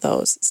 years of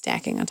those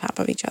stacking on top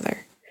of each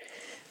other.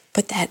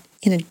 But that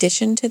in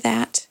addition to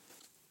that,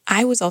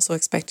 I was also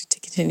expected to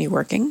continue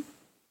working,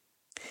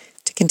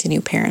 to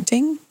continue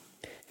parenting,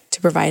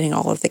 to providing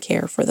all of the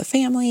care for the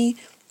family,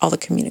 all the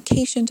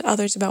communication to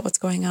others about what's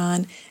going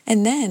on,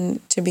 and then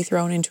to be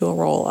thrown into a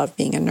role of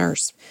being a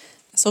nurse,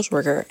 a social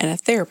worker, and a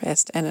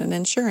therapist, and an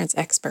insurance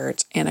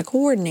expert, and a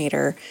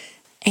coordinator,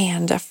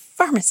 and a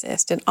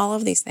pharmacist, and all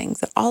of these things,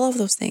 that all of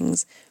those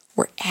things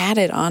were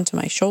added onto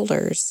my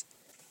shoulders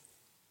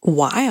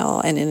while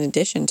and in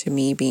addition to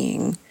me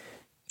being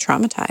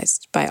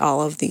traumatized by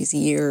all of these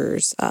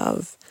years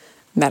of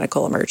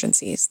medical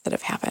emergencies that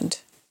have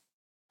happened.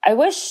 I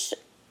wish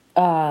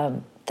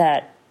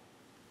that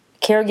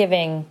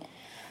caregiving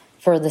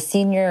for the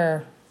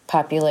senior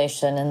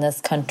population in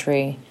this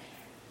country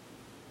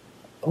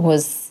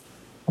was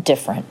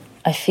different.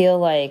 I feel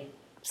like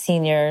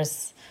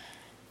seniors,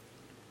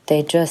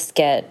 they just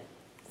get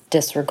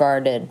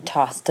disregarded,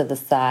 tossed to the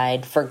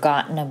side,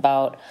 forgotten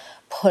about,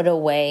 put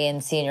away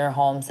in senior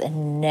homes,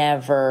 and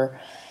never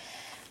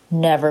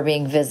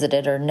being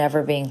visited or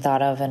never being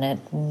thought of. And it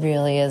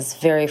really is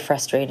very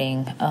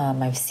frustrating.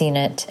 I've seen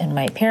it in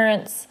my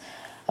parents'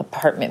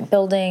 apartment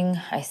building.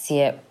 I see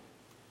it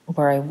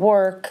where I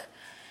work.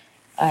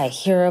 I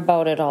hear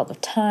about it all the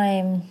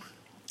time.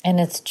 And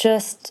it's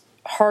just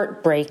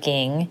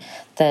heartbreaking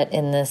that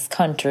in this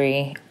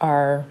country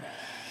our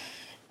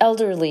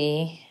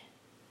elderly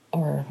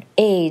or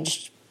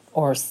aged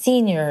or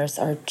seniors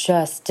are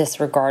just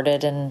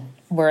disregarded, and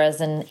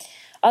whereas in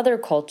other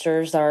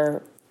cultures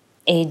our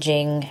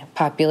aging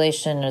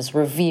population is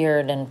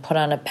revered and put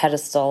on a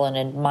pedestal and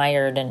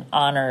admired and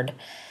honored.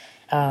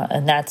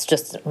 And that's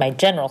just my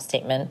general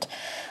statement,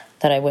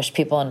 that I wish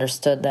people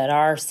understood that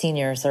our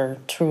seniors are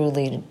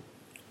truly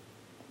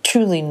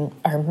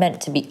are meant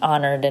to be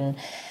honored,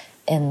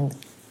 and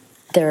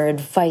their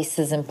advice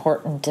is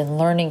important, and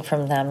learning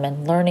from them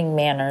and learning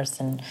manners,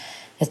 and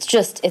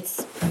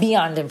it's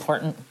beyond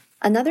important.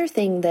 Another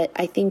thing that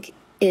I think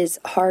is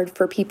hard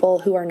for people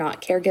who are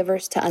not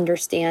caregivers to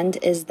understand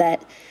is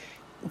that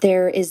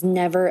there is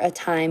never a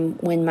time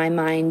when my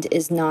mind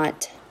is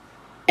not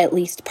at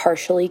least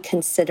partially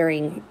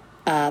considering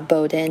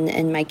Bowden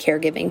and my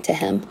caregiving to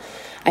him.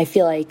 I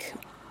feel like,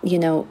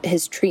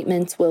 his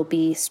treatments will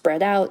be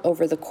spread out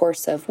over the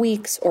course of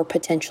weeks or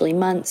potentially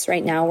months.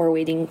 Right now we're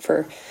waiting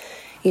for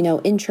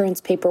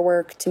insurance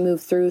paperwork to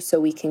move through so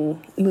we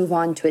can move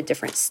on to a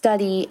different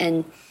study.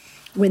 And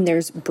when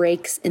there's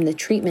breaks in the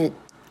treatment,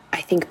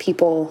 I think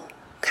people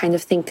kind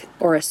of think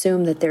or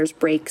assume that there's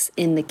breaks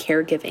in the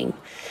caregiving.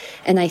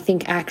 And I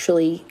think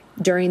actually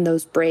during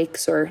those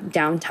breaks or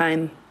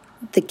downtime,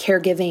 the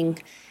caregiving,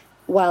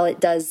 while it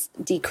does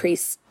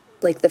decrease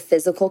like the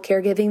physical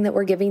caregiving that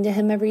we're giving to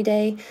him every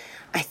day,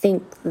 I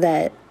think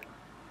that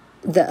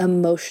the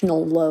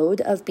emotional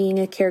load of being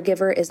a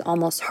caregiver is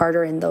almost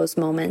harder in those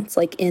moments,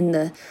 like in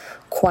the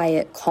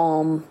quiet,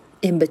 calm,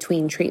 in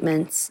between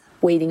treatments,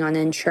 waiting on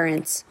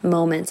insurance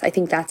moments. I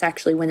think that's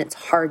actually when it's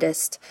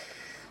hardest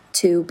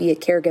to be a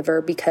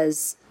caregiver,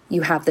 because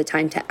you have the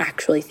time to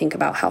actually think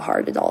about how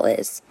hard it all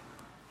is.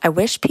 I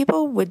wish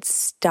people would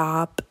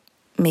stop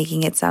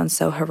making it sound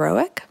so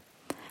heroic.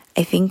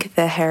 I think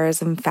the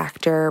heroism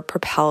factor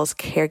propels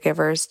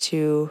caregivers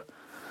to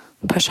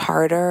push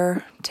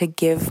harder, to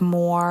give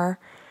more,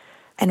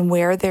 and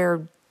wear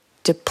their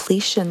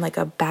depletion like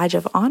a badge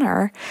of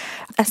honor.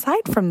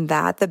 Aside from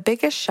that, the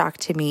biggest shock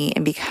to me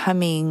in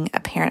becoming a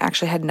parent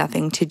actually had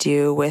nothing to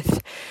do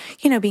with,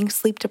 being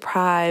sleep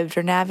deprived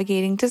or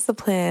navigating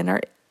discipline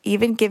or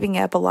even giving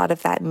up a lot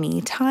of that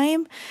me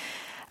time.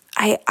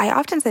 I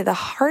often say the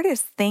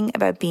hardest thing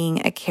about being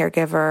a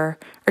caregiver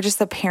or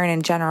just a parent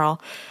in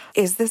general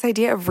is this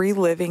idea of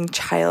reliving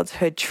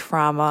childhood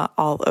trauma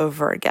all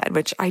over again,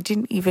 which I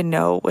didn't even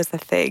know was a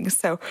thing.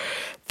 So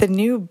the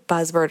new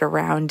buzzword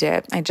around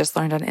it, I just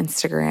learned on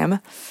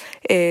Instagram,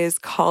 is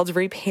called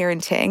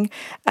reparenting,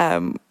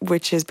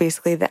 which is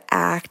basically the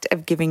act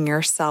of giving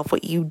yourself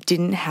what you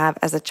didn't have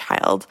as a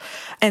child.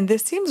 And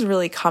this seems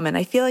really common.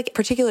 I feel like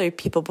particularly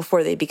people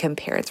before they become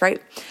parents,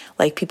 right?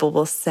 Like people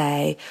will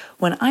say,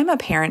 when I'm a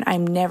parent,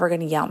 I'm never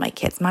going to yell at my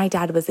kids. My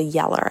dad was a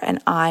yeller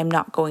and I'm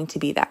not going to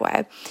be that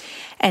way.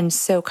 And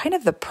so kind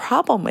of the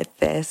problem with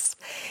this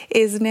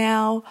is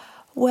now,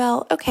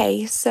 well,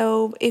 okay,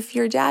 so if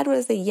your dad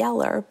was a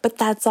yeller, but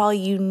that's all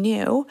you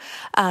knew,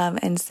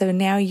 and so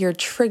now you're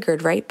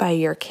triggered, right, by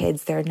your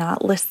kids. They're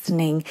not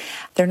listening.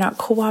 They're not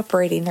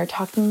cooperating. They're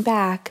talking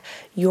back.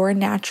 Your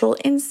natural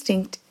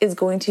instinct is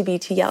going to be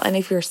to yell. And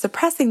if you're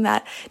suppressing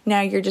that,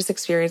 now you're just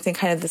experiencing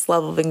kind of this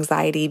level of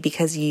anxiety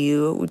because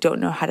you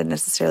don't know how to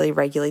necessarily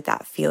regulate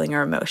that feeling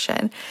or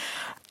emotion.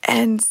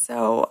 And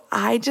so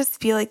I just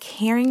feel like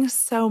caring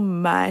so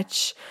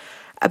much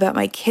about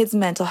my kids'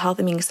 mental health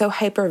and being so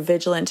hyper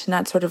vigilant to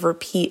not sort of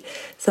repeat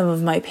some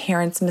of my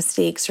parents'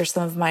 mistakes or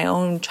some of my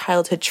own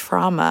childhood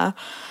trauma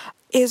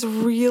is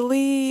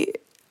really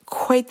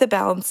quite the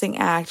balancing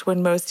act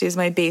when most days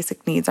my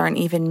basic needs aren't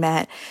even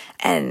met.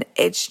 And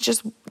it's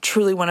just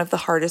truly one of the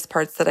hardest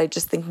parts that I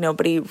just think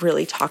nobody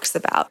really talks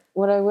about.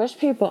 What I wish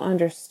people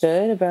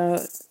understood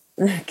about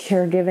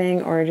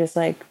caregiving or just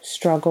like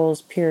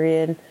struggles,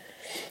 period,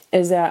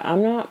 is that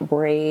I'm not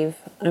brave,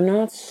 I'm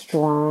not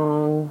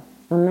strong,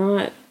 I'm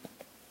not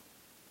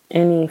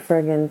any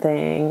friggin'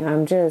 thing.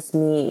 I'm just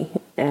me,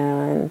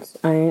 and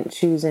I didn't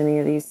choose any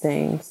of these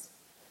things.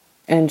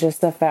 And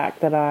just the fact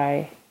that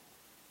I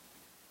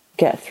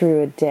get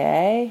through a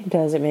day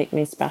doesn't make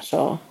me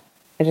special.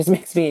 It just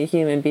makes me a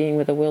human being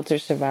with a will to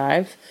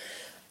survive.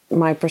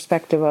 My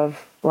perspective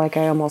of, like,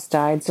 I almost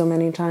died so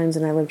many times,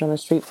 and I lived on the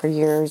street for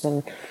years,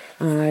 and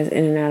I was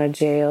in and out of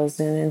jails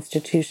and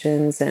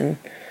institutions, and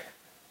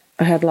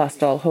I had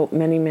lost all hope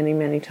many, many,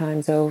 many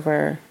times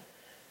over.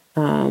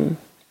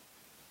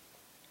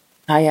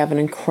 I have an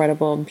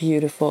incredible,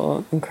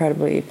 beautiful,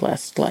 incredibly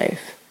blessed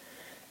life.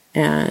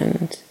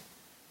 And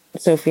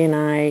Sophie and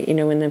I, in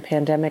the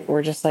pandemic,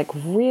 were just like,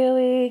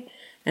 really?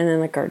 And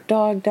then like our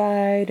dog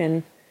died,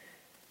 and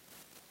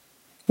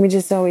we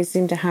just always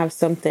seem to have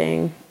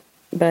something.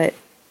 But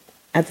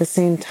at the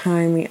same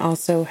time, we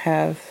also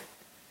have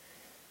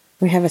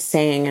a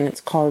saying, and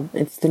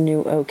it's the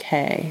new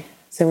okay.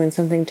 So when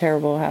something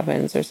terrible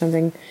happens or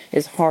something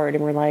is hard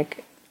and we're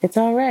like, it's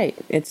all right.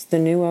 It's the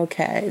new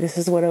okay. This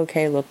is what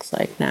okay looks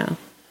like now.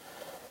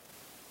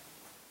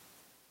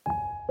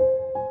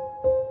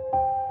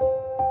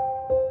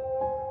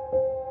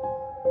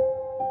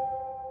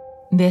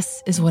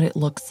 This is what it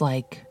looks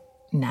like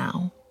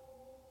now.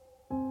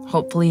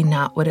 Hopefully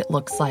not what it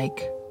looks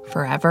like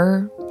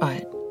forever,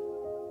 but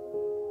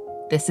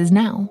this is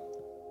now.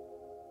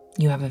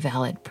 You have a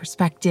valid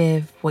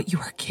perspective. What you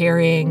are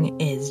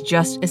carrying is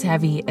just as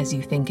heavy as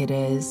you think it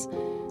is.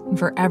 And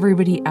for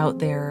everybody out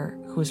there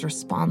who is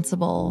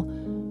responsible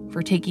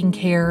for taking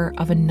care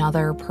of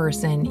another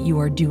person, you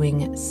are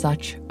doing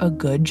such a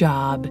good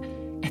job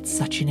at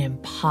such an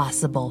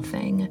impossible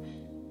thing.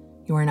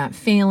 You are not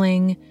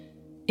failing.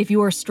 If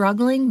you are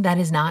struggling, that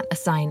is not a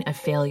sign of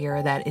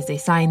failure. That is a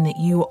sign that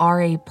you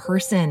are a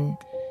person.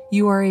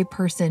 You are a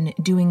person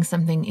doing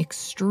something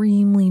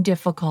extremely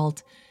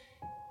difficult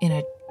in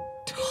a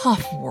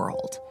tough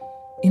world,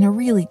 in a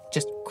really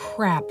just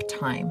crap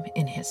time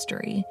in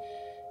history.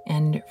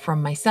 And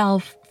from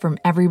myself, from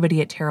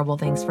everybody at Terrible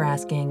Thanks for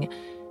Asking,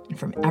 and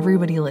from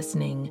everybody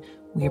listening,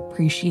 we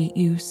appreciate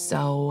you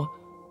so,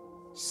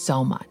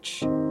 so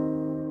much.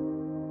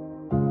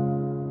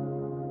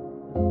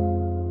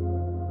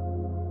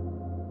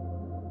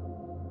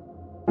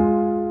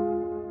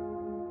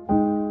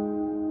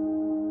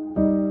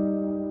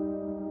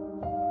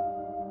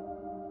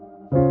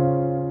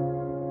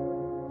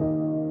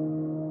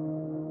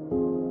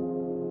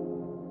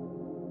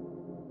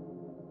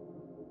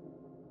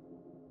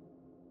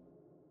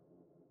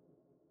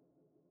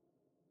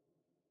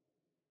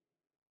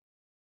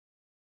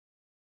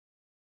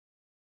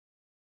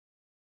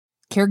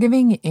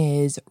 Caregiving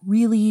is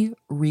really,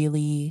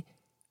 really,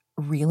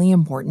 really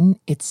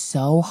important. It's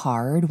so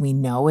hard. We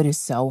know it is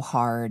so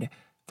hard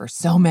for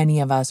so many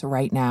of us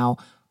right now.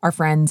 Our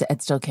friends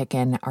at Still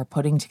Kickin' are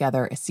putting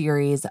together a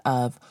series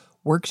of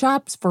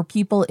workshops for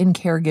people in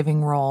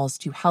caregiving roles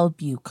to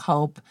help you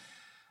cope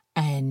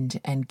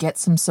and get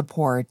some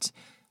support.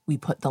 We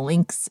put the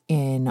links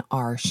in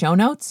our show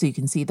notes so you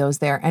can see those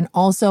there. And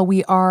also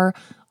we are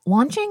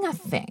launching a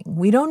thing.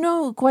 We don't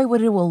know quite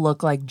what it will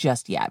look like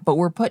just yet, but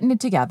we're putting it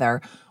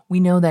together. We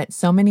know that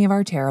so many of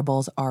our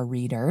terribles are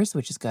readers,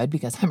 which is good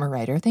because I'm a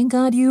writer. Thank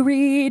God you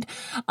read.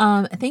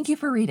 Thank you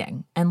for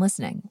reading and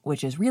listening,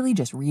 which is really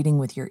just reading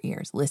with your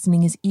ears.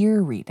 Listening is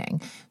ear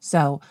reading.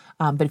 So,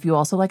 but if you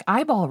also like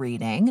eyeball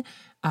reading,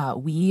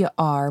 we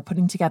are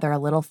putting together a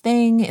little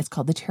thing. It's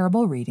called the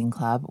Terrible Reading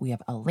Club. We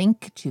have a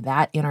link to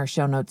that in our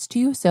show notes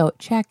too. So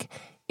check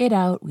it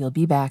out. We'll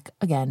be back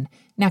again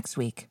next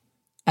week.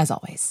 as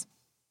always.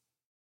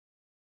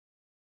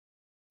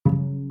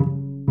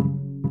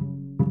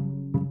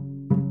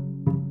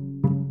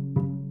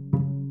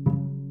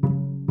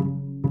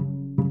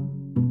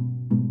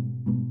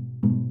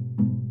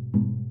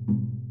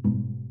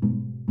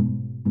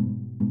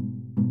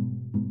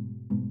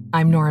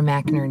 I'm Nora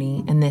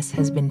McInerney, and this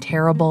has been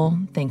terrible.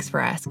 Thanks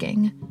for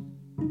asking.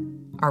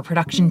 Our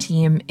production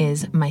team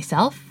is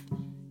myself,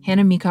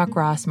 Hannah Meacock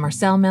Ross,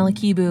 Marcel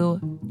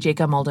Malakibu,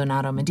 Jacob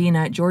Maldonado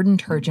Medina, Jordan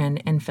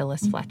Turgeon, and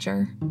Phyllis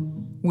Fletcher.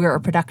 We're a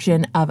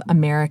production of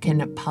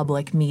American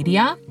Public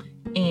Media.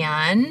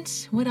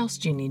 And what else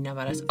do you need to know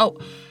about us? Oh,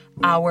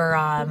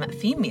 our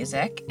theme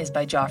music is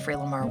by Joffrey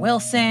Lamar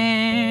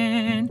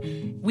Wilson.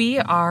 We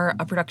are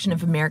a production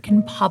of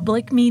American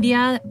Public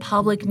Media.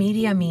 Public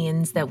media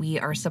means that we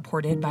are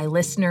supported by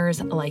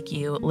listeners like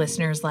you,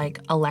 listeners like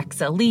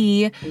Alexa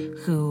Lee,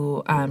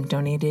 who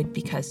donated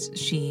because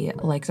she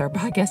likes our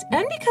podcast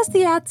and because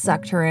the ads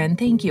sucked her in.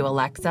 Thank you,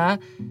 Alexa.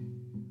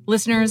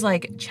 Listeners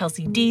like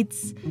Chelsea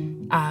Dietz,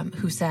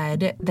 who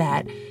said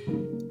that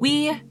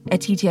we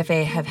at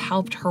TTFA have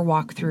helped her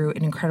walk through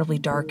an incredibly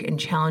dark and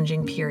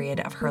challenging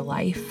period of her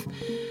life.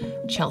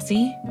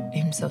 Chelsea,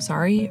 I'm so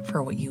sorry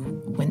for what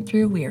you went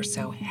through. We are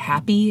so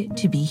happy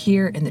to be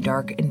here in the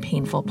dark and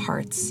painful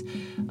parts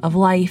of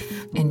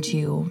life and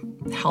to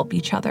help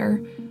each other.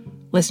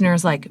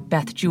 Listeners like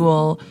Beth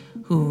Jewell,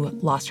 who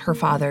lost her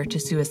father to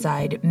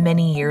suicide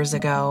many years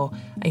ago.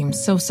 I am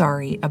so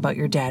sorry about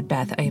your dad,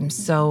 Beth. I am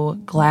so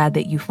glad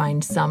that you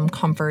find some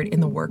comfort in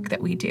the work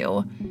that we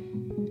do.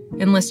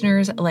 And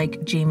listeners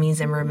like Jamie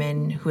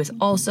Zimmerman, who is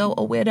also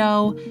a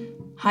widow,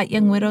 Hot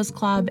Young Widows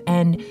Club,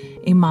 and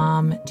a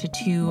mom to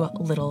 2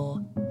 little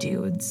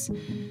dudes.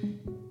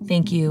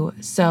 Thank you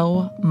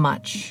so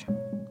much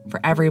for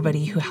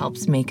everybody who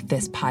helps make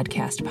this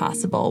podcast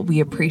possible.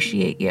 We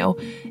appreciate you.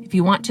 If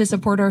you want to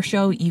support our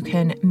show, you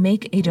can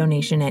make a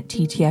donation at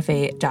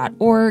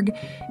ttfa.org.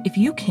 If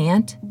you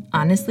can't,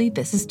 honestly,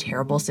 this is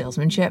terrible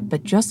salesmanship,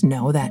 but just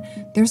know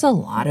that there's a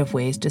lot of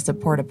ways to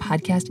support a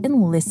podcast,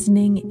 and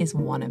listening is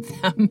one of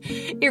them.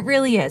 It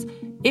really is.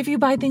 If you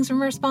buy things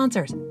from our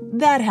sponsors,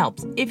 that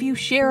helps. If you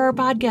share our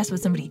podcast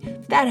with somebody,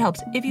 that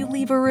helps. If you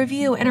leave a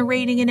review and a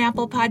rating in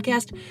Apple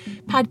Podcasts,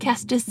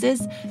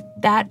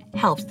 that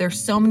helps. There's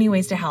so many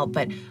ways to help,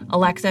 but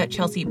Alexa,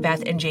 Chelsea,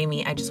 Beth, and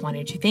Jamie, I just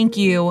wanted to thank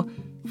you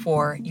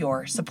for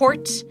your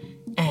support,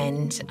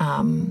 and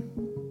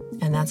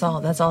that's all.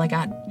 That's all I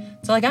got.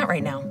 That's all I got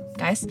right now,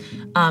 guys.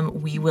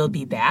 We will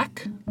be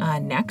back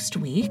next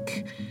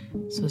week.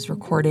 This was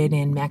recorded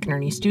in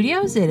McInerney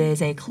Studios. It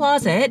is a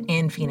closet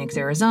in Phoenix,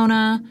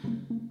 Arizona.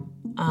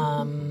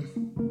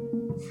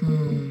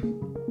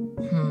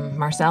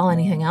 Marcel,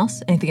 anything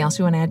else? Anything else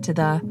you want to add to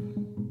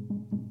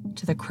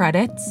the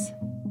credits?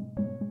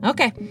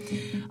 Okay.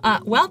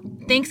 Well,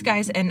 thanks,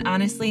 guys. And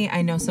honestly,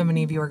 I know so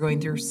many of you are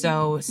going through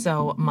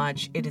so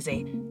much. It is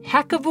a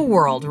heck of a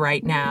world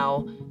right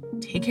now.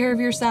 Take care of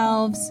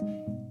yourselves.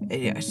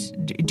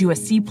 Do a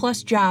C+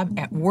 job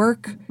at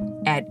work,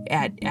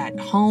 at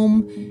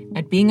home,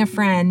 at being a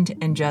friend,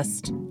 and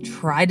just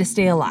try to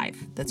stay alive.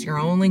 That's your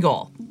only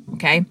goal.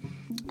 Okay?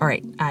 All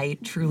right. I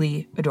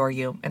truly adore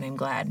you, and I'm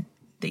glad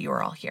that you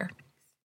are all here.